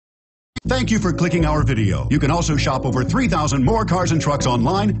Thank you for clicking our video. You can also shop over 3,000 more cars and trucks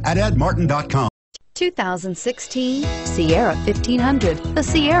online at edmartin.com. 2016 Sierra 1500. The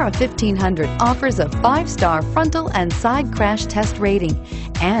Sierra 1500 offers a 5-star frontal and side crash test rating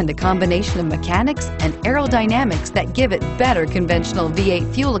and a combination of mechanics and aerodynamics that give it better conventional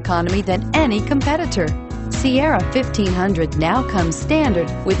V8 fuel economy than any competitor. Sierra 1500 now comes standard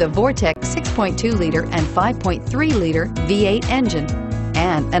with a Vortec 6.2-liter and 5.3-liter V8 engine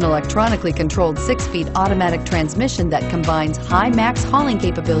and an electronically controlled 6-speed automatic transmission that combines high max hauling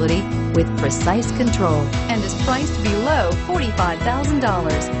capability with precise control and is priced below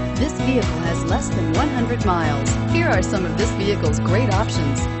 $45,000. This vehicle has less than 100 miles. Here are some of this vehicle's great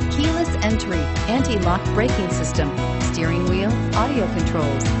options: keyless entry, anti-lock braking system, steering wheel audio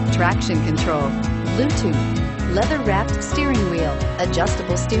controls, traction control, Bluetooth, leather-wrapped steering wheel,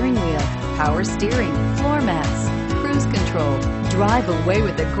 adjustable steering wheel, power steering, floor mats, cruise control. Drive away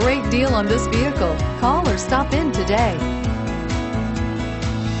with a great deal on this vehicle. Call or stop in today.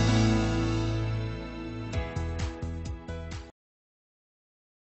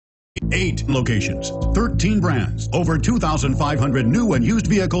 8 locations, 13 brands, over 2,500 new and used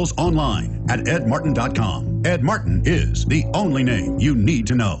vehicles online at edmartin.com. Ed Martin is the only name you need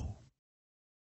to know.